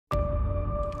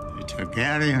A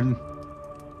Targaryen,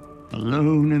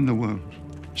 alone in the world.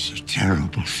 It's a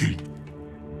terrible thing.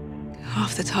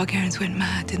 Half the Targaryens went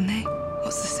mad, didn't they?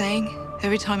 What's the saying?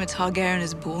 Every time a Targaryen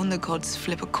is born, the gods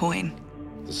flip a coin.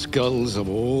 The skulls of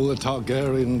all the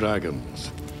Targaryen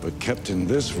dragons were kept in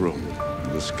this room.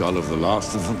 The skull of the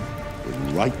last of them is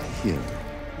right here.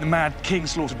 The Mad King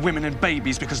slaughtered women and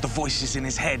babies because the voices in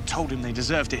his head told him they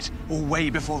deserved it. Or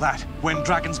way before that, when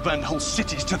dragons burned whole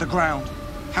cities to the ground.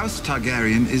 House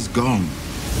Targaryen is gone.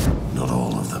 Not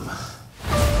all of them.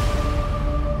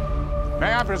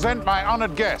 May I present my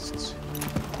honored guests,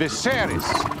 Viserys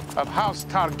of House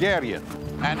Targaryen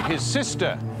and his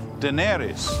sister,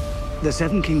 Daenerys. The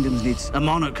Seven Kingdoms needs a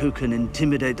monarch who can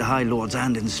intimidate the High Lords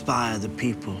and inspire the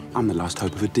people. I'm the last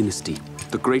hope of a dynasty.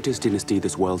 The greatest dynasty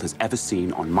this world has ever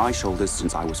seen on my shoulders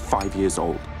since I was 5 years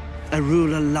old. A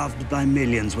ruler loved by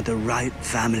millions with the right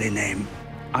family name.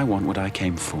 I want what I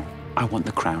came for. I want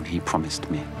the crown he promised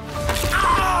me.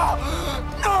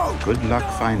 No! Good luck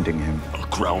finding him. A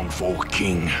crown for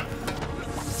king.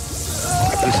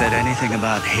 Who said anything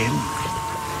about him?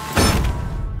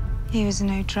 He was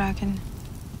no dragon.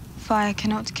 Fire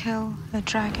cannot kill a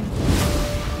dragon.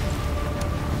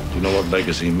 Do you know what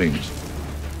legacy means?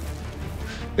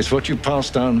 It's what you pass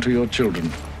down to your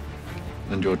children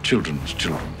and your children's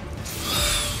children.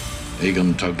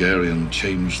 Aegon Targaryen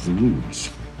changed the rules.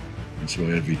 That's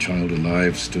why every child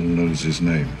alive still knows his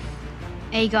name.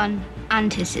 Aegon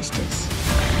and his sisters.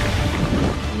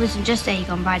 It wasn't just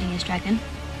Aegon riding his dragon.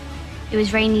 It was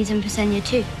Rhaenys and Visenya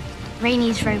too.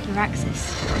 Rhaenys rode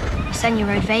Meraxes. Visenya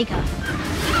rode Vhagar.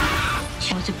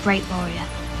 She was a great warrior.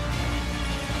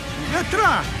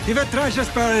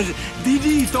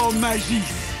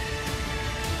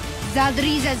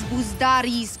 Zadrizes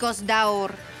buzdaris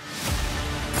gosdaur.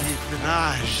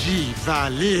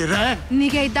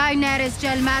 Nige Daenerys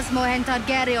gelmasmo hen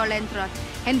Targaryen entrot.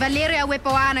 En Valeria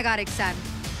wepoana garixan.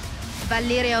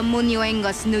 Valeria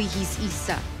munioengos nuihis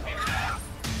isa.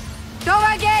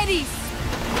 Dovageris!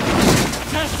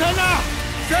 Cesena!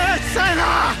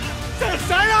 Cesena!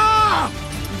 Cesena!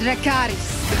 Dracarys.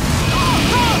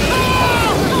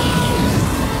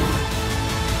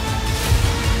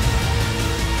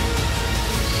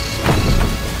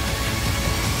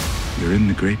 You're in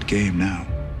the great game now.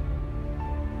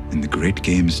 And the great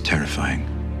game is terrifying.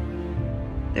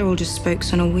 They're all just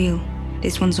spokes on a wheel.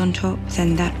 This one's on top,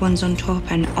 then that one's on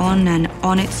top, and on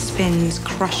it spins,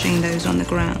 crushing those on the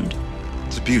ground.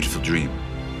 It's a beautiful dream.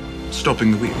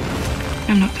 Stopping the wheel.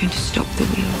 I'm not going to stop the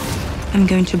wheel. I'm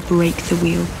going to break the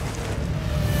wheel.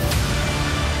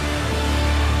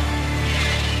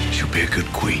 She'll be a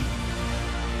good queen.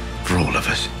 For all of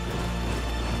us.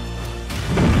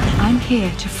 I'm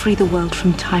here to free the world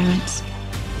from tyrants.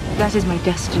 That is my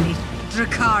destiny.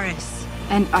 Dracarys.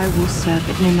 And I will serve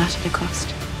it no matter the cost.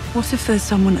 What if there's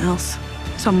someone else?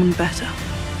 Someone better?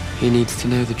 He needs to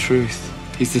know the truth.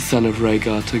 He's the son of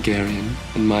Rhaegar Targaryen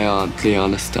and my aunt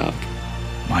Lyanna Stark.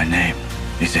 My name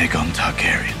is Aegon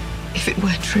Targaryen. If it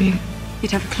were true,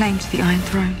 you'd have a claim to the Iron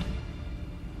Throne.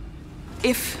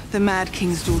 If the Mad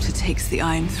King's daughter takes the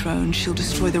Iron Throne, she'll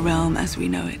destroy the realm as we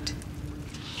know it.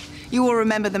 You will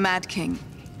remember the Mad King.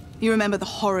 You remember the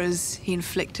horrors he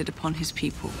inflicted upon his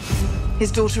people.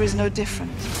 His daughter is no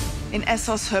different. In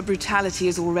Essos, her brutality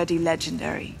is already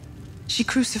legendary. She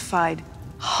crucified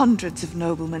hundreds of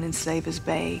noblemen in Slaver's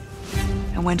Bay.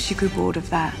 And when she grew bored of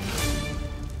that,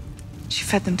 she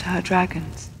fed them to her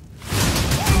dragons.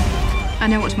 I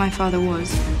know what my father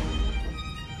was.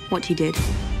 What he did.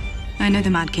 I know the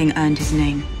Mad King earned his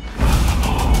name.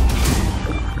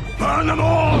 Burn them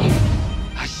all!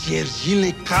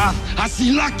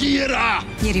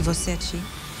 Ieri voseci.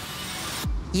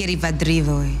 Ieri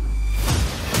vadrivoi.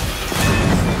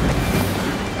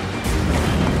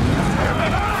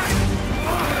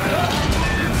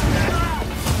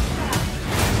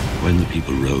 When the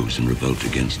people rose in revolt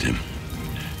against him,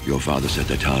 your father set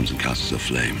their towns in castles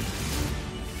aflame.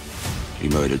 He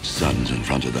murdered sons in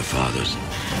front of their fathers.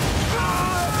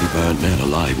 He burned men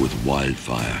alive with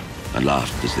wildfire and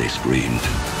laughed as they screamed.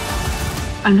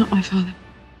 I'm not my father.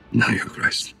 No, Your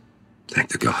Grace. Thank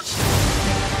the gods.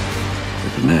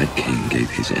 But the Mad King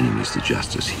gave his enemies the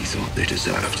justice he thought they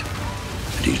deserved.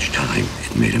 And each time,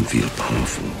 it made him feel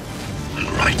powerful and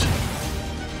right.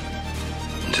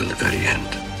 Until the very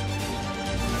end.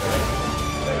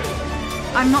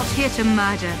 I'm not here to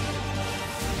murder.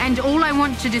 And all I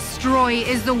want to destroy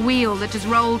is the wheel that has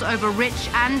rolled over rich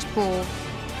and poor.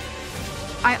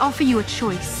 I offer you a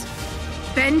choice.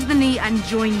 Bend the knee and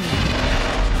join me.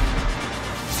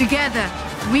 Together,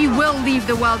 we will leave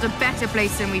the world a better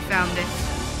place than we found it.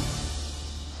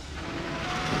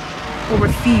 Or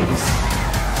refuse.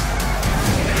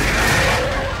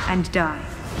 and die.